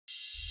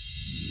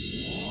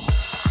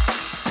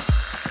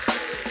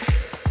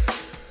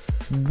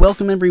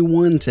Welcome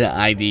everyone to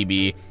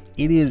IDB.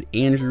 It is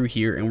Andrew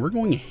here, and we're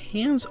going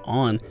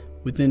hands-on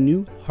with the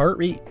new heart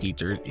rate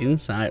features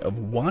inside of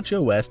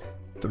watchOS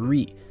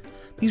 3.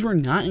 These were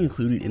not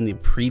included in the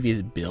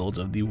previous builds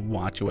of the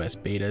watchOS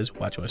betas,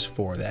 watchOS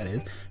 4 that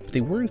is, but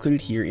they were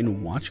included here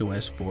in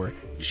watchOS 4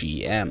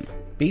 GM.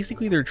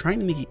 Basically, they're trying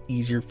to make it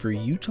easier for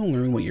you to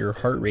learn what your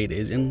heart rate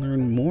is and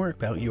learn more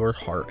about your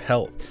heart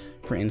health.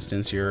 For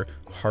instance, your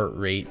heart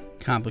rate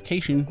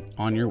complication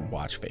on your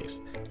watch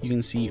face. You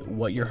can see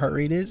what your heart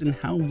rate is and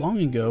how long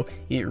ago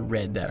it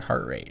read that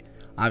heart rate.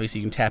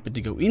 Obviously, you can tap it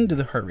to go into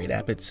the heart rate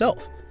app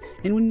itself.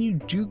 And when you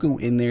do go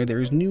in there,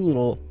 there's new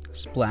little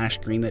splash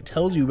screen that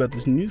tells you about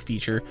this new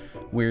feature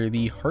where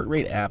the heart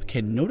rate app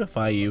can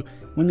notify you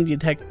when they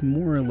detect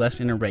more or less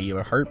an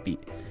irregular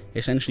heartbeat.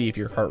 Essentially, if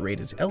your heart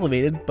rate is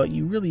elevated, but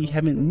you really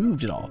haven't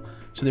moved at all.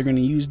 So they're going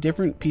to use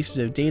different pieces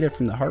of data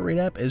from the heart rate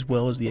app as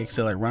well as the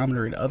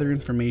accelerometer and other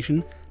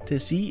information to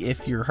see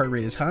if your heart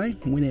rate is high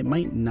when it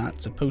might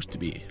not supposed to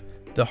be.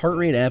 The heart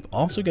rate app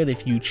also got a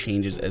few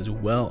changes as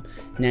well.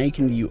 Now you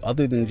can view,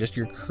 other than just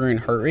your current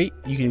heart rate,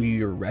 you can view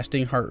your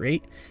resting heart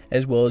rate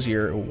as well as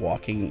your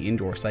walking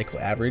indoor cycle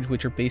average,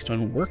 which are based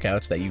on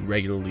workouts that you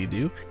regularly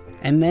do.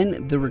 And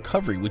then the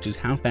recovery, which is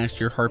how fast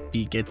your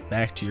heartbeat gets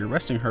back to your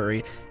resting heart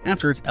rate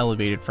after it's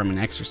elevated from an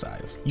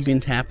exercise. You can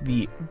tap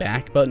the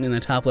back button in the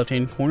top left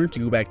hand corner to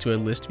go back to a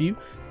list view.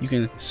 You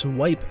can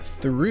swipe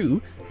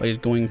through by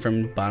just going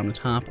from bottom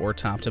to top or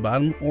top to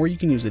bottom, or you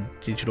can use a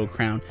digital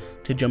crown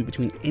to jump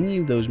between any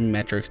of those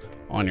metrics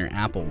on your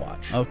Apple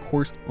Watch. Of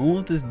course, all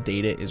of this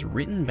data is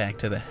written back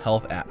to the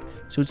Health app,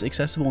 so it's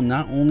accessible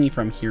not only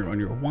from here on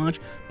your watch,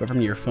 but from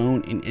your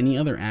phone and any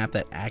other app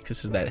that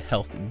accesses that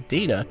health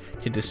data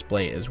to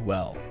display as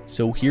well.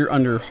 So here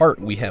under Heart,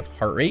 we have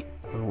heart rate,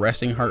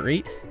 resting heart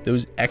rate,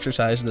 those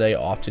exercises that I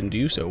often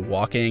do, so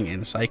walking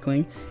and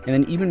cycling, and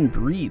then even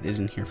Breathe is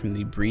in here from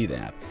the Breathe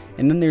app.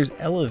 And then there's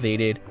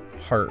elevated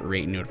heart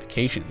rate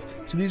notifications.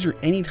 So these are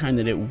any time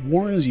that it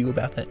warns you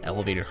about that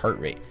elevated heart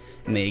rate.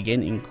 And they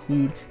again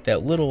include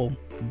that little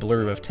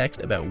blurb of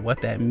text about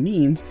what that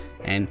means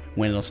and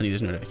when it'll send you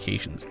those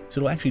notifications. So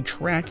it'll actually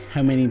track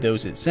how many of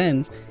those it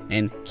sends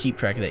and keep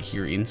track of that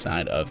here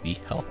inside of the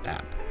Health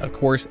app. Of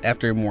course,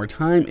 after more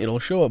time, it'll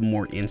show up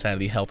more inside of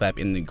the Health app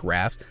in the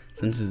graphs.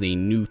 Since this is a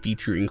new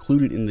feature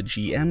included in the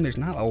GM, there's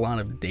not a lot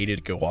of data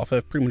to go off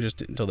of, pretty much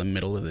just until the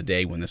middle of the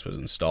day when this was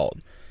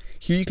installed.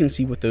 Here you can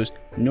see what those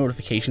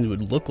notifications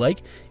would look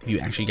like if you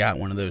actually got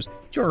one of those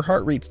 "your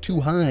heart rate's too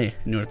high"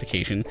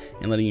 notification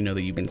and letting you know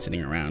that you've been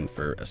sitting around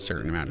for a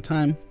certain amount of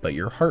time, but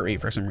your heart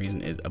rate for some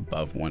reason is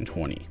above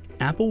 120.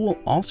 Apple will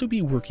also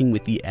be working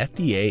with the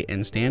FDA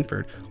and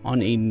Stanford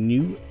on a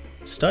new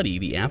study,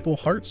 the Apple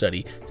Heart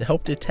Study, to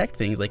help detect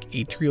things like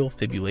atrial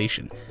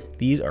fibrillation.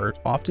 These are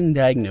often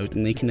diagnosed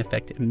and they can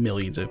affect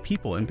millions of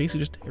people and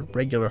basically just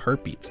irregular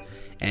heartbeats.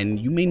 And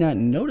you may not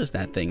notice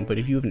that thing, but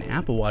if you have an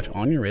Apple Watch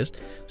on your wrist,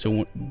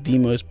 so the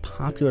most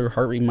popular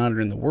heart rate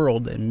monitor in the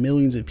world that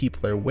millions of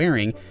people are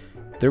wearing,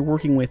 they're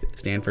working with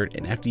Stanford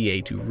and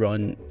FDA to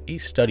run a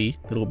study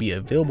that will be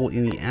available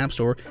in the App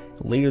Store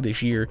later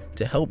this year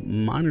to help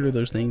monitor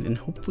those things and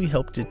hopefully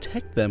help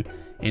detect them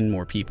in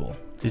more people.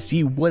 To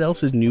see what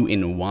else is new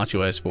in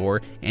watchOS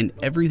 4 and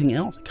everything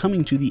else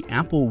coming to the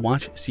Apple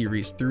Watch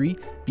Series 3,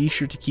 be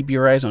sure to keep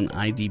your eyes on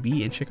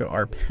IDB and check out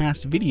our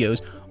past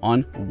videos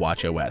on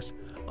watchOS.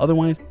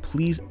 Otherwise,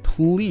 please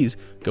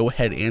go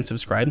ahead and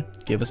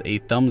subscribe, give us a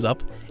thumbs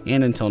up,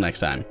 and until next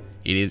time,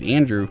 it is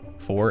Andrew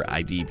for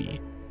IDB.